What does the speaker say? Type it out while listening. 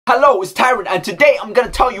Hello, it's Tyrant, and today I'm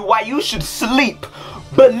gonna tell you why you should sleep.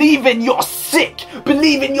 Believe in your sick.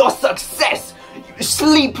 Believe in your success.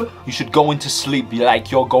 Sleep. You should go into sleep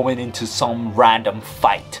like you're going into some random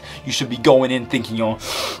fight. You should be going in thinking I'm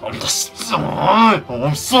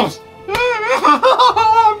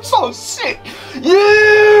so sick.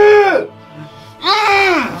 Yeah.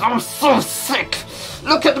 I'm so sick.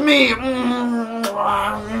 Look at me.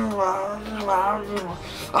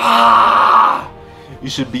 You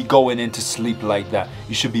should be going into sleep like that.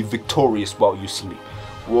 You should be victorious while you sleep.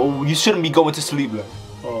 Well, you shouldn't be going to sleep like,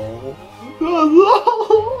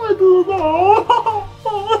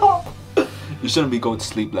 you shouldn't be going to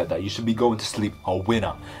sleep like that. You should be going to sleep a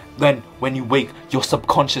winner. Then, when you wake, your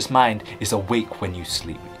subconscious mind is awake when you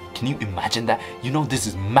sleep. Can you imagine that? You know this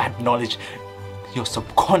is mad knowledge. Your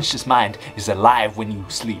subconscious mind is alive when you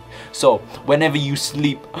sleep. So, whenever you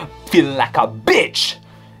sleep feeling like a bitch,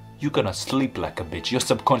 you're gonna sleep like a bitch. Your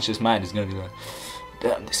subconscious mind is gonna be like,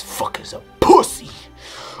 damn, this fucker's a pussy.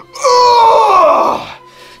 Ugh!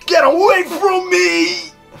 Get away from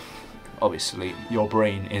me! Obviously, your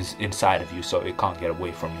brain is inside of you, so it can't get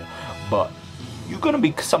away from you. But you're gonna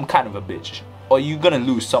be some kind of a bitch, or you're gonna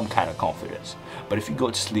lose some kind of confidence. But if you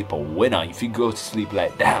go to sleep a winner, if you go to sleep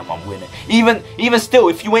like, damn, I'm winning. Even still,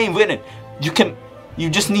 if you ain't winning, you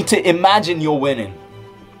just need to imagine you're winning.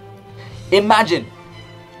 Imagine.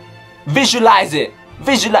 Visualize it.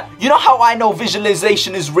 Visualize. You know how I know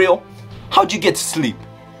visualization is real? How'd you get to sleep?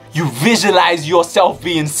 You visualize yourself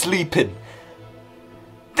being sleeping.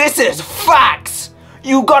 This is facts.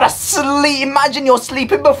 You gotta sleep. Imagine you're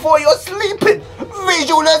sleeping before you're sleeping.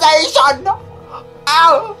 Visualization.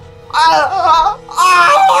 Ow.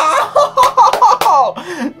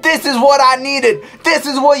 This is what I needed. This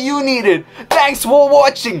is what you needed. Thanks for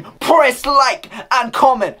watching. Press like and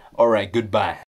comment. Alright, goodbye.